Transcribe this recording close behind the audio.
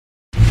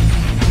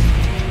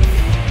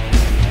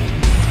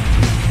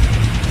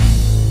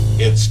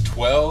It's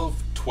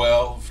 12,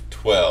 12,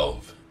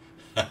 12.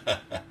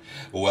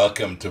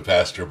 Welcome to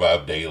Pastor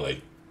Bob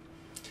Daly.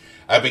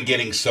 I've been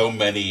getting so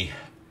many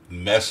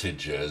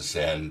messages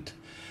and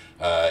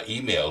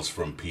emails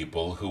from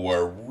people who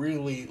are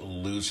really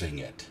losing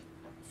it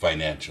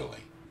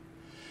financially.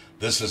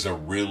 This is a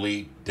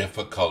really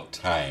difficult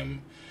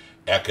time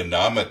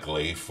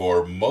economically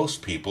for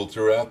most people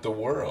throughout the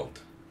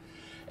world.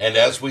 And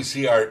as we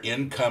see our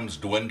incomes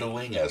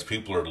dwindling, as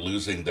people are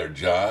losing their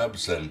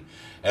jobs, and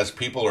as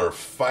people are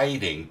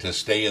fighting to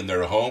stay in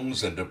their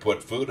homes and to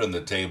put food on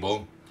the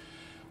table,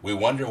 we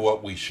wonder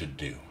what we should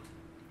do.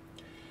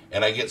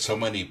 And I get so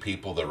many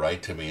people that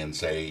write to me and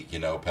say, you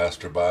know,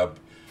 Pastor Bob,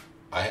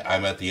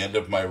 I'm at the end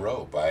of my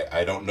rope.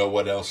 I don't know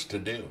what else to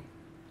do.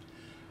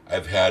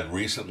 I've had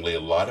recently a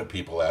lot of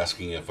people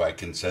asking if I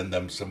can send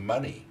them some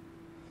money.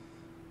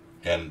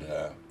 And,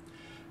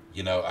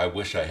 I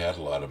wish I had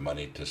a lot of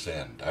money to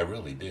send. I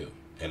really do.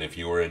 And if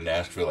you were in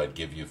Nashville, I'd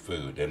give you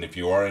food. And if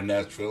you are in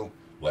Nashville,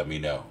 let me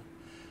know.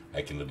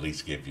 I can at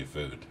least give you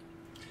food.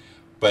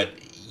 But,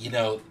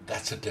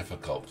 that's a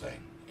difficult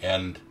thing.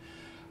 And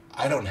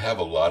I don't have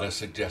a lot of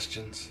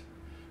suggestions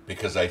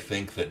because I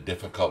think that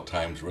difficult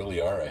times really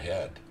are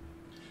ahead.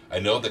 I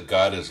know that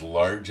God is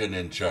large and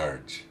in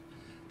charge.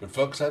 But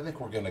folks, I think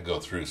we're going to go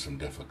through some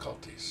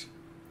difficulties.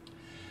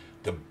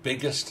 The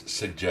biggest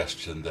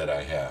suggestion that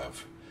I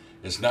have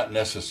is not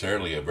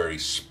necessarily a very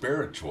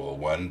spiritual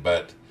one,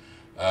 but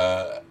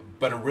a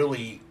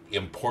really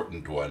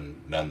important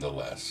one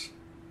nonetheless.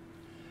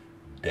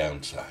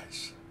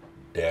 Downsize.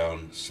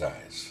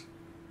 Downsize.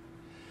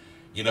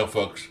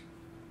 Folks,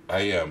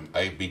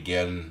 I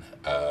began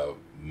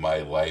my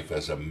life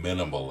as a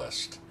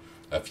minimalist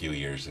a few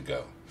years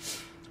ago.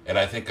 And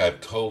I think I've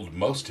told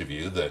most of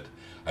you that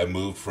I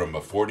moved from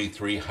a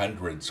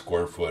 4,300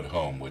 square foot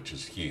home, which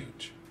is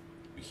huge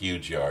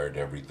yard,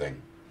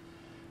 everything,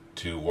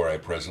 to where I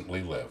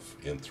presently live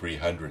in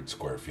 300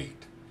 square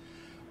feet.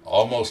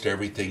 Almost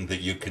everything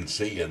that you can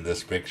see in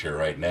this picture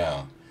right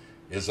now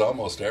is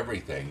almost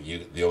everything.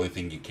 The only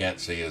thing you can't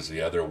see is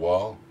the other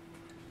wall.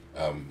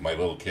 My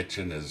little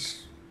kitchen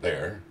is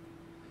there.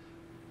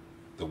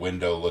 The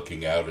window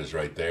looking out is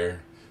right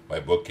there. My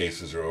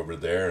bookcases are over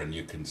there, and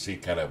you can see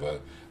kind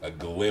of a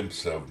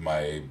glimpse of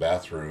my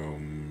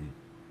bathroom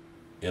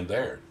in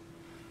there.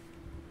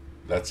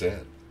 That's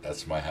it.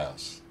 That's my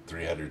house,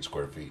 300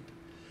 square feet.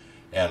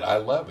 And I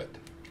love it.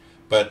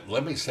 But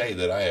let me say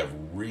that I have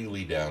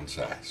really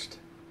downsized.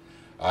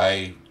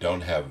 I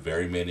don't have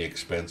very many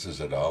expenses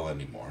at all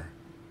anymore.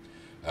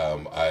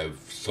 I've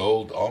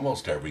sold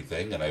almost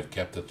everything, and I've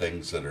kept the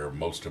things that are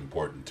most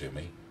important to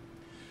me.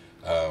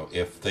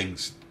 If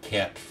things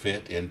can't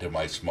fit into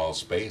my small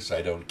space,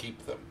 I don't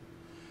keep them.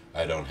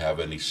 I don't have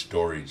any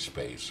storage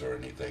space or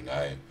anything.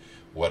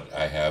 What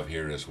I have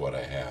here is what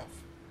I have.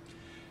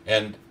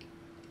 And,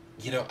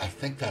 I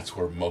think that's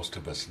where most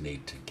of us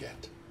need to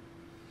get.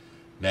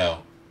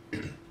 Now,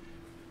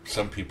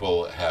 some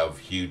people have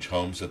huge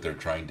homes that they're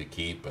trying to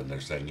keep, and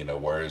they're saying,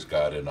 where is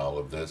God in all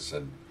of this?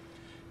 And,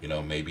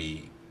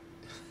 maybe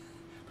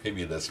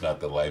that's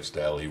not the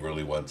lifestyle He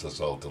really wants us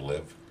all to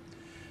live.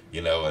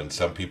 And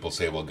some people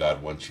say, well,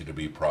 God wants you to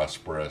be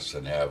prosperous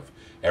and have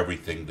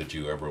everything that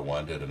you ever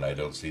wanted, and I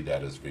don't see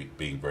that as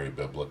being very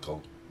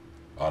biblical,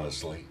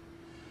 honestly.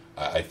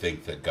 I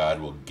think that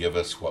God will give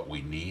us what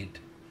we need,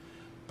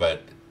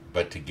 but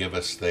to give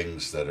us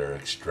things that are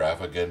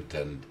extravagant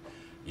and,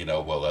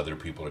 while other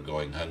people are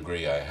going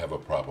hungry, I have a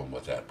problem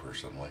with that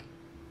personally.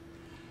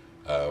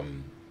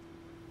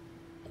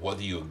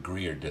 Whether you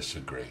agree or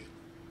disagree,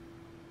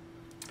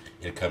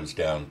 it comes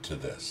down to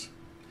this.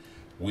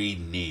 We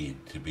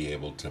need to be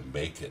able to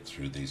make it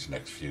through these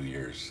next few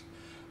years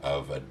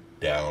of a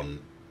down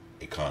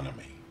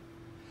economy.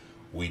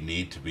 We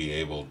need to be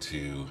able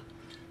to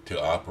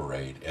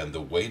operate, and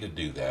the way to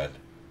do that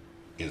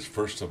is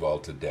first of all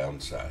to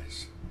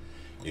downsize.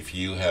 If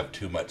you have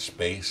too much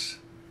space,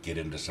 get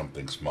into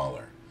something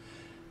smaller.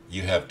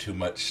 You have too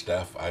much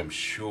stuff, I'm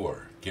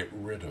sure, get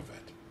rid of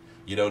it.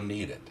 You don't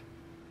need it.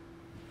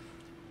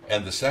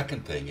 And the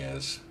second thing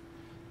is,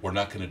 we're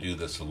not going to do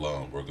this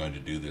alone. We're going to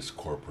do this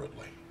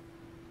corporately.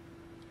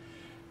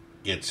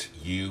 It's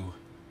you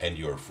and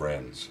your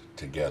friends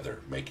together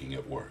making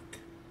it work.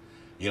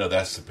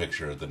 That's the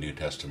picture of the New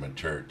Testament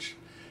church.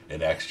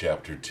 In Acts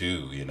chapter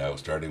 2,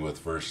 starting with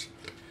verse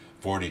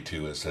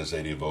 42, it says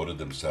they devoted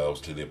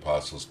themselves to the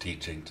apostles'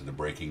 teaching, to the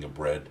breaking of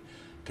bread,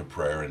 to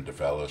prayer, and to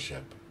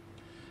fellowship.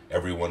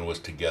 Everyone was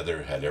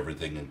together, had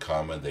everything in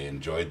common. They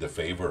enjoyed the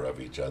favor of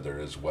each other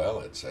as well,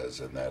 it says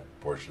in that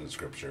portion of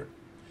Scripture.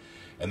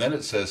 And then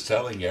it says,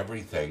 selling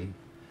everything,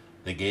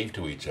 they gave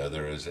to each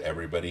other as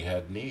everybody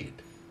had need.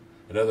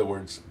 In other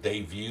words,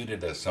 they viewed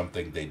it as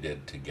something they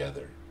did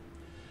together.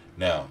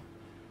 Now,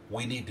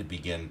 we need to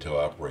begin to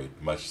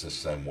operate much the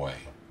same way.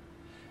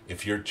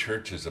 If your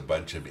church is a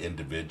bunch of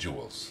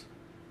individuals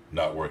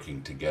not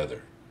working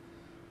together,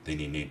 then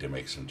you need to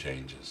make some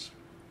changes.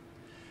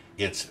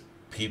 It's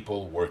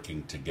people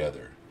working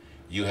together.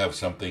 You have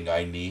something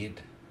I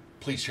need,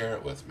 please share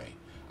it with me.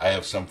 I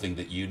have something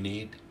that you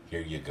need,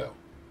 here you go.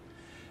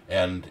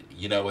 And,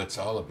 it's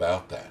all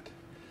about that.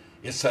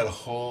 It's that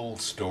whole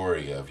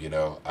story of,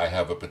 I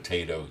have a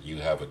potato, you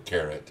have a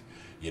carrot,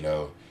 you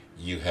know,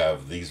 you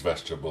have these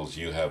vegetables,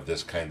 you have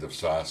this kind of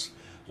sauce.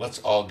 Let's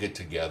all get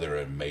together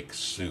and make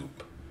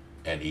soup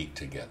and eat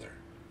together.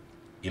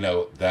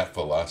 That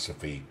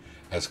philosophy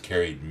has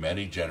carried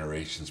many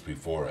generations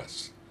before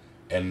us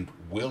and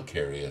will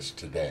carry us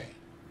today.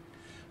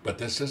 But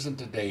this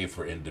isn't a day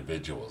for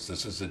individuals.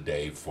 This is a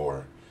day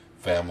for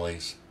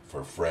families,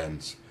 for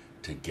friends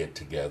to get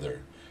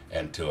together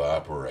and to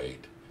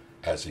operate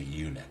as a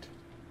unit.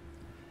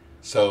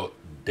 So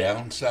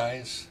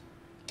downsize,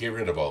 get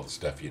rid of all the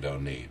stuff you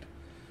don't need.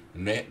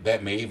 And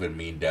that may even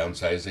mean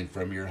downsizing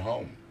from your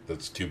home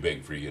that's too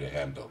big for you to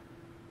handle.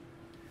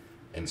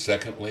 And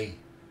secondly,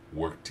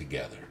 work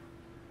together.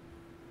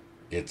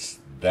 It's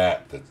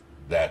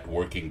that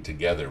working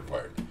together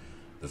part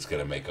that's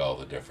going to make all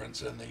the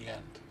difference in the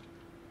end.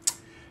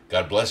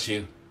 God bless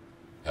you.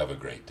 Have a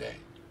great day.